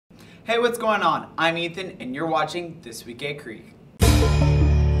Hey, what's going on? I'm Ethan, and you're watching This Week at Creek.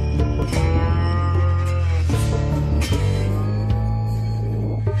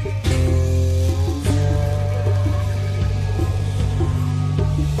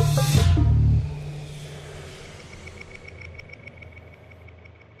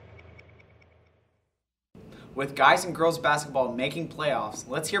 With guys and girls basketball making playoffs,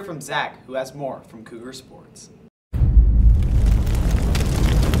 let's hear from Zach, who has more from Cougar Sports.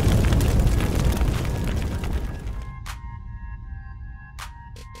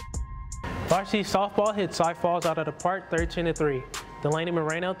 Varsity softball hit Cy Falls out of the park 13-3. Delaney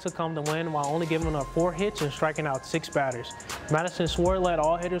Moreno took home the win while only giving up 4 hits and striking out 6 batters. Madison Swore led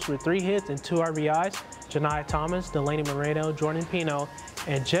all hitters with 3 hits and 2 RBIs. Janiyah Thomas, Delaney Moreno, Jordan Pino,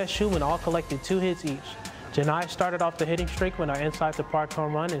 and Jess Schumann all collected 2 hits each. Janiyah started off the hitting streak with an inside the park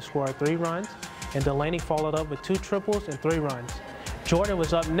home run and scored 3 runs, and Delaney followed up with 2 triples and 3 runs. Jordan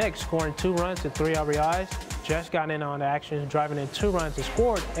was up next, scoring 2 runs and 3 RBIs. Jess got in on the action, driving in 2 runs and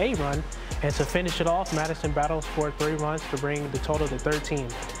scored a run. And to finish it off, Madison Battle scored 3 runs to bring the total to 13.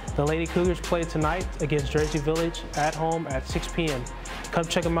 The Lady Cougars play tonight against Jersey Village at home at 6 p.m. Come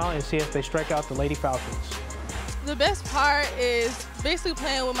check them out and see if they strike out the Lady Falcons. The best part is basically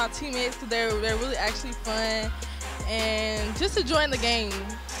playing with my teammates because they're really actually fun and just enjoying the game.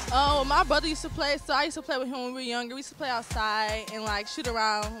 My brother used to play, so I used to play with him when we were younger. We used to play outside and like shoot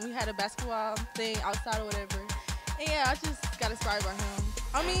around. We had a basketball thing outside or whatever. And yeah, I just got inspired by him.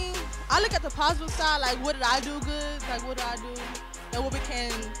 I mean, I look at the positive side, like what did I do good, like what did I do, and what we can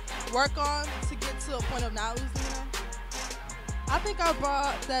work on to get to a point of not losing, you know? I think I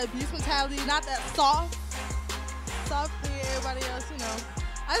brought that beast mentality, not that soft thing everybody else, you know.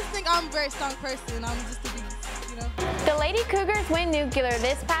 I just think I'm a very strong person, I'm just a beast, you know. The Lady Cougars win nuclear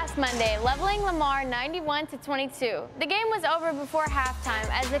this past Monday, leveling Lamar 91-22. The game was over before halftime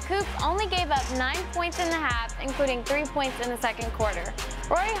as the Cougs only gave up 9 points in the half, including 3 points in the second quarter.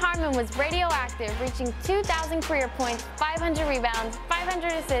 Rory Harmon was radioactive, reaching 2,000 career points, 500 rebounds,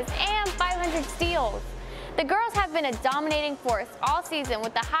 500 assists, and 500 steals. The girls have been a dominating force all season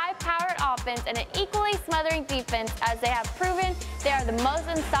with a high-powered offense and an equally smothering defense as they have proven they are the most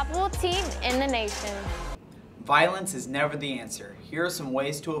unstoppable team in the nation. Violence is never the answer. Here are some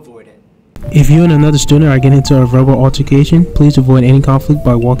ways to avoid it. If you and another student are getting into a verbal altercation, please avoid any conflict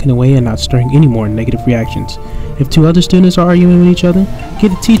by walking away and not stirring any more negative reactions. If 2 other students are arguing with each other,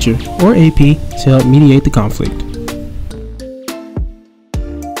 get a teacher or AP to help mediate the conflict.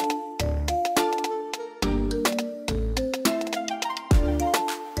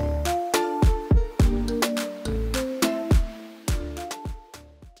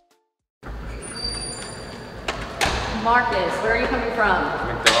 Marcus, where are you coming from?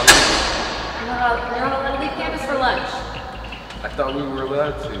 McDonald's. You're not allowed to leave campus for lunch. I thought we were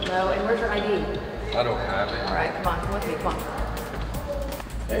allowed to. No, and where's your ID? I don't have it. All right, come with me, come on.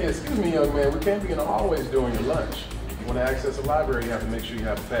 Hey, excuse me, young man. We can't be in the hallways during your lunch. If you want to access the library, you have to make sure you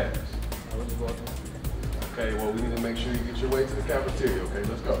have a pass. Okay, well, we need to make sure you get your way to the cafeteria, okay?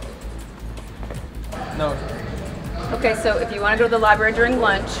 Let's go. No. Okay, so if you want to go to the library during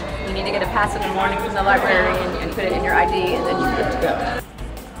lunch, you need to get a pass in the morning from the librarian and put it in your ID, and then you're good to go.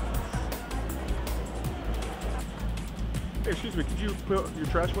 Hey, excuse me, could you put your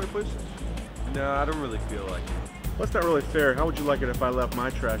trash away, please? No, I don't really feel like it. That's not really fair. How would you like it if I left my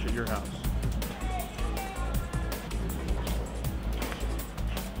trash at your house?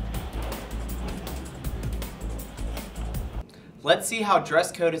 Let's see how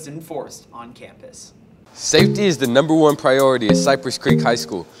dress code is enforced on campus. Safety is the #1 priority at Cypress Creek High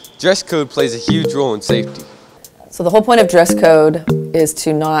School. Dress code plays a huge role in safety. So the whole point of dress code is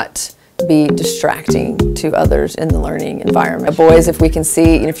to not be distracting to others in the learning environment. Boys, if we can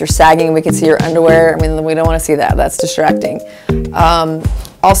see, if you're sagging, we can see your underwear. I mean, we don't want to see that. That's distracting.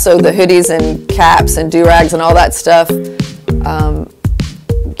 Also, the hoodies and caps and do-rags and all that stuff, you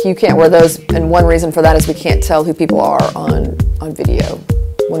can't wear those. And one reason for that is we can't tell who people are on video.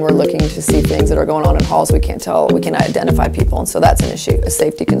 When we're looking to see things that are going on in halls, we can't tell, we can't identify people, and so that's an issue, a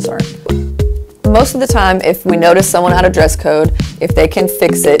safety concern. Most of the time, if we notice someone out of dress code, if they can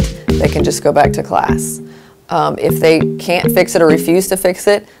fix it, they can just go back to class. If they can't fix it or refuse to fix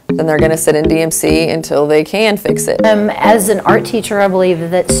it, then they're going to sit in DMC until they can fix it. As an art teacher, I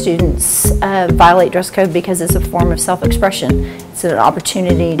believe that students violate dress code because it's a form of self-expression. It's an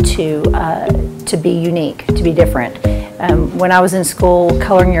opportunity to be unique, to be different. When I was in school,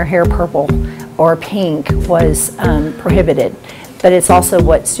 coloring your hair purple or pink was prohibited. But it's also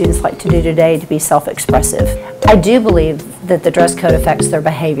what students like to do today to be self-expressive. I do believe that the dress code affects their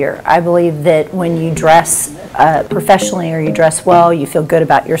behavior. I believe that when you dress professionally or you dress well, you feel good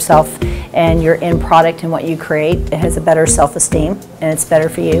about yourself and your end product and what you create. It has a better self-esteem and it's better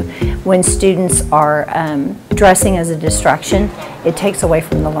for you. When students are dressing as a distraction, it takes away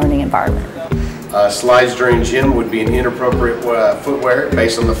from the learning environment. Slides during gym would be an inappropriate footwear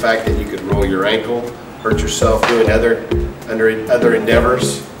based on the fact that you could roll your ankle, hurt yourself doing other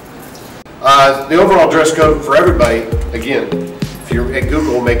endeavors. The overall dress code for everybody, again, if you're at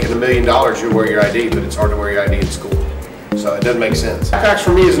Google making $1 million, you'll wear your ID, but it's hard to wear your ID in school. So it doesn't make sense. Backpacks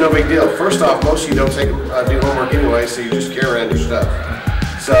for me is no big deal. First off, most of you don't do homework anyway, so you just carry around your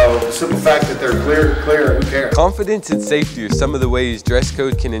stuff. So the simple fact that they're clear, who cares? Confidence and safety are some of the ways dress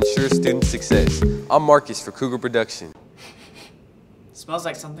code can ensure student success. I'm Marcus for Cougar Production. Smells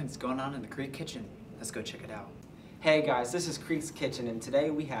like something's going on in the Creek Kitchen. Let's go check it out. Hey guys, this is Creek's Kitchen, and today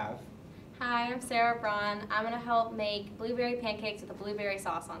we have... Hi, I'm Sarah Braun. I'm going to help make blueberry pancakes with a blueberry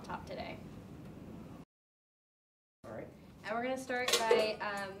sauce on top today. Alright. And we're going to start by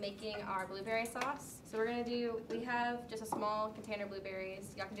making our blueberry sauce. So we're going to do, we have just a small container of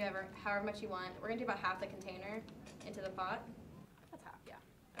blueberries. Y'all can do however much you want. We're going to do about half the container into the pot. That's half, yeah.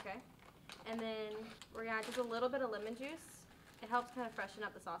 Okay. And then we're going to add just a little bit of lemon juice. It helps kind of freshen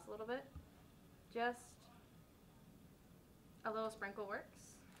up the sauce a little bit. Just a little sprinkle works.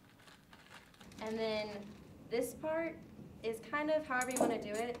 And then this part is kind of however you want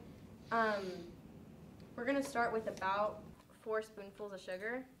to do it. We're going to start with about 4 spoonfuls of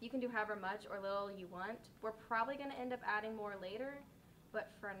sugar. You can do however much or little you want. We're probably going to end up adding more later,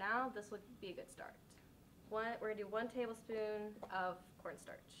 but for now, this would be a good start. We're going to do 1 tablespoon of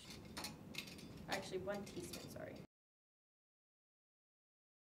cornstarch. Actually, 1 teaspoon, sorry.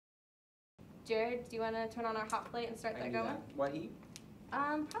 Jared, do you want to turn on our hot plate and start that going? What heat?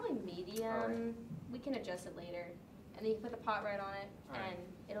 Probably medium. Right. We can adjust it later. And then you can put the pot right on it, and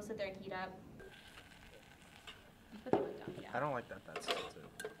it'll sit there and heat up. Put the lid down, yeah. I don't like that that's still too.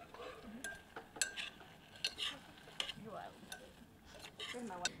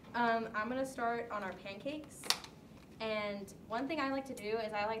 I'm going to start on our pancakes. And one thing I like to do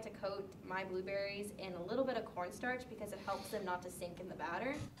is I like to coat my blueberries in a little bit of cornstarch because it helps them not to sink in the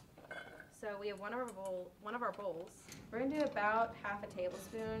batter. So we have one of our bowls. We're going to do about half a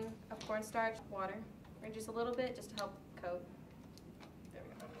tablespoon of cornstarch, water. We're going to just a little bit just to help coat. There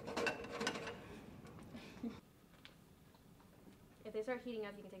we go. If they start heating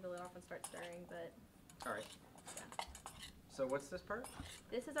up, you can take the lid off and start stirring, but... Alright. Yeah. So what's this part?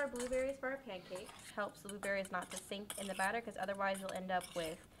 This is our blueberries for our pancakes. Helps the blueberries not to sink in the batter because otherwise you'll end up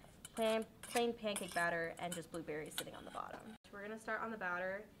with plain pancake batter and just blueberries sitting on the bottom. We're going to start on the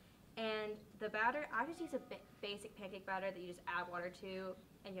batter. And the batter, I just use a basic pancake batter that you just add water to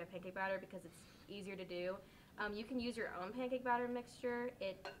and you have pancake batter because it's easier to do. You can use your own pancake batter mixture.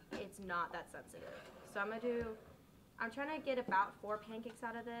 It's not that sensitive. So I'm trying to get about 4 pancakes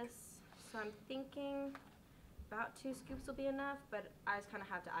out of this. So I'm thinking about 2 scoops will be enough, but I just kind of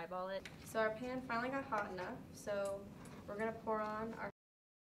have to eyeball it. So our pan finally got hot enough. So we're going to pour on our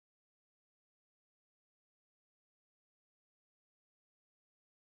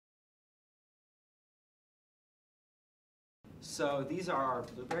So these are our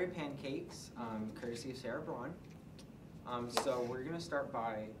blueberry pancakes, courtesy of Sarah Braun. So we're going to start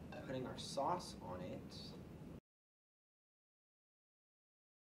by putting our sauce on it.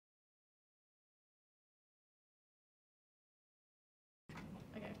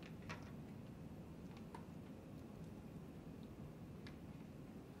 Okay.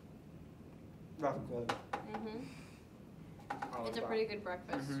 Rough good. It's a pretty good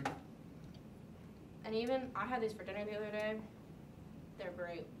breakfast. And even, I had these for dinner the other day. They're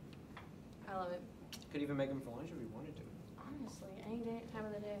great. I love it. Could even make them for lunch if you wanted to. Honestly, any day, time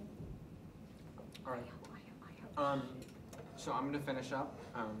of the day. Alright. So I'm going to finish up.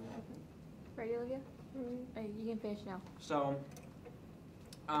 Ready, Olivia? You can finish now. So,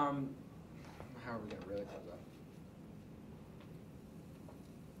 how are we going to really close up?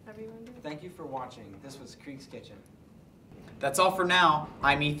 Everyone do? Thank you for watching. This was Creek's Kitchen. That's all for now.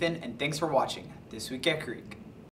 I'm Ethan, and thanks for watching This Week at Creek.